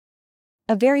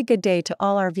A very good day to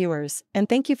all our viewers, and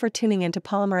thank you for tuning into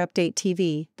Polymerupdate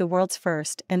TV, the world's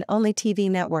first and only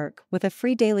TV network with a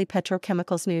free daily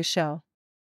petrochemicals news show.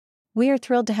 We are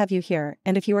thrilled to have you here,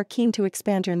 and if you are keen to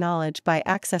expand your knowledge by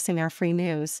accessing our free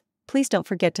news, please don't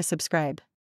forget to subscribe.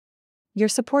 Your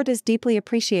support is deeply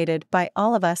appreciated by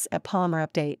all of us at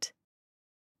Polymerupdate.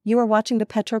 You are watching the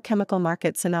petrochemical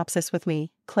market synopsis with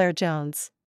me, Claire Jones.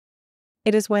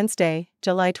 It is Wednesday,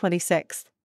 July 26th.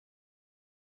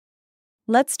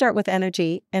 Let's start with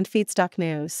energy and feedstock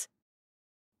news.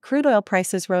 Crude oil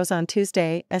prices rose on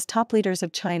Tuesday as top leaders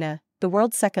of China, the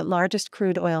world's second largest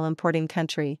crude oil importing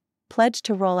country, pledged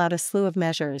to roll out a slew of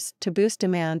measures to boost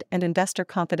demand and investor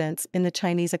confidence in the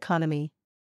Chinese economy.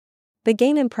 The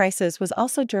gain in prices was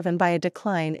also driven by a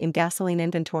decline in gasoline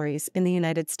inventories in the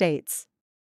United States.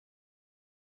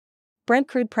 Brent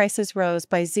crude prices rose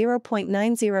by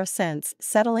 0.90 cents,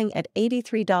 settling at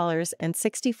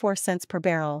 $83.64 per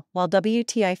barrel, while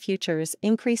WTI futures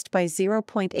increased by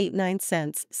 0.89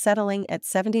 cents, settling at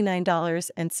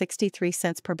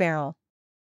 $79.63 per barrel.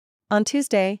 On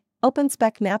Tuesday, open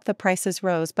spec naphtha prices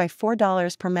rose by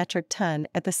 $4 per metric ton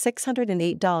at the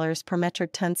 $608 per metric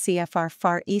ton CFR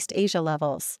Far East Asia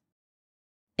levels.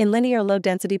 In linear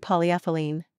low-density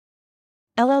polyethylene,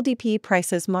 LLDP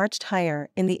prices marched higher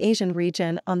in the Asian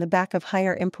region on the back of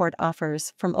higher import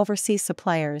offers from overseas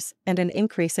suppliers and an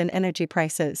increase in energy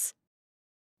prices.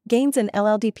 Gains in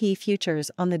LLDP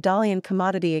futures on the Dalian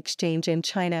Commodity Exchange in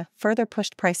China further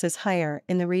pushed prices higher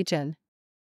in the region.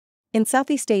 In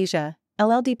Southeast Asia,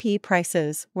 LLDP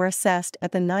prices were assessed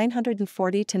at the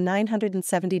 $940 to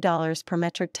 $970 per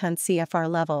metric ton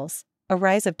CFR levels, a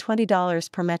rise of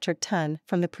 $20 per metric ton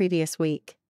from the previous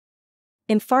week.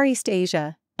 In Far East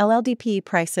Asia, LLDP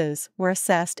prices were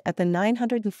assessed at the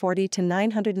 $940 to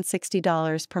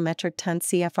 $960 per metric ton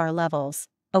CFR levels,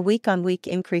 a week-on-week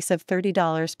increase of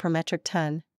 $30 per metric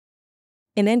ton.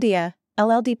 In India,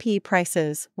 LLDP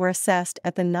prices were assessed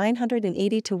at the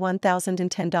 $980 to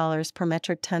 $1,010 per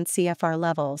metric ton CFR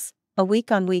levels, a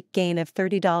week-on-week gain of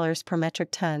 $30 per metric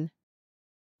ton.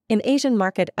 In Asian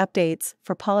market updates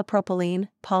for polypropylene,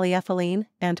 polyethylene,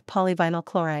 and polyvinyl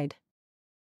chloride.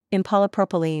 In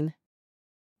polypropylene,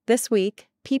 this week,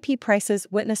 PP prices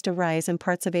witnessed a rise in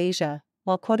parts of Asia,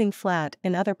 while quoting flat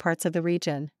in other parts of the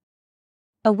region.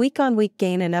 A week-on-week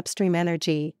gain in upstream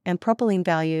energy and propylene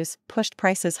values pushed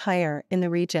prices higher in the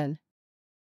region.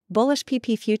 Bullish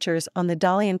PP futures on the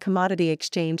Dalian Commodity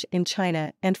Exchange in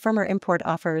China and firmer import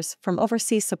offers from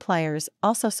overseas suppliers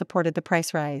also supported the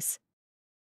price rise.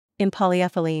 In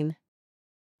polyethylene,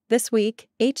 this week,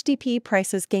 HDP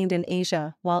prices gained in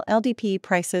Asia while LDP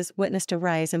prices witnessed a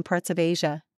rise in parts of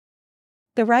Asia.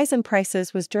 The rise in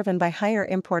prices was driven by higher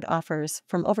import offers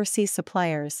from overseas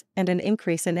suppliers and an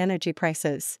increase in energy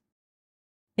prices.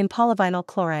 In polyvinyl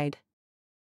chloride,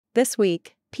 this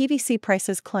week, PVC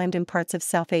prices climbed in parts of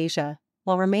South Asia,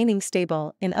 while remaining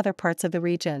stable in other parts of the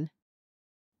region.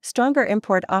 Stronger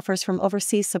import offers from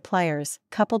overseas suppliers,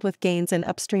 coupled with gains in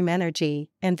upstream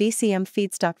energy and VCM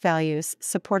feedstock values,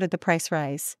 supported the price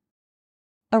rise.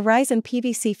 A rise in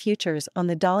PVC futures on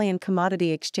the Dalian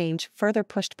Commodity Exchange further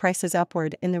pushed prices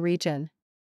upward in the region.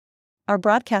 Our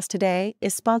broadcast today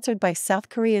is sponsored by South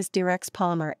Korea's Direx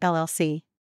Polymer LLC.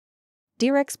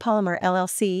 Direx Polymer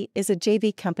LLC is a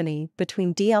JV company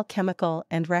between DL Chemical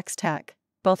and Rextech,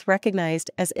 both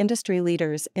recognized as industry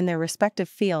leaders in their respective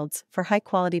fields for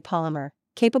high-quality polymer,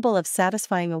 capable of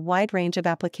satisfying a wide range of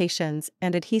applications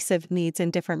and adhesive needs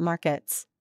in different markets.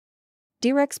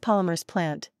 Direx Polymers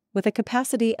plant, with a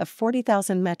capacity of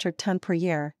 40,000 metric ton per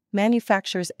year,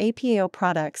 manufactures APAO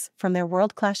products from their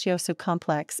world-class Yeosu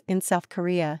complex in South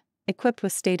Korea, equipped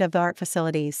with state-of-the-art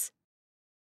facilities.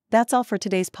 That's all for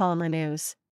today's polymer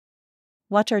news.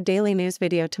 Watch our daily news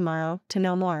video tomorrow to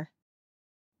know more.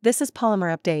 This is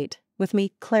Polymerupdate, with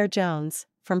me, Claire Jones,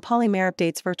 from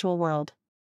Polymerupdate's virtual world.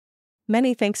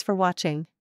 Many thanks for watching.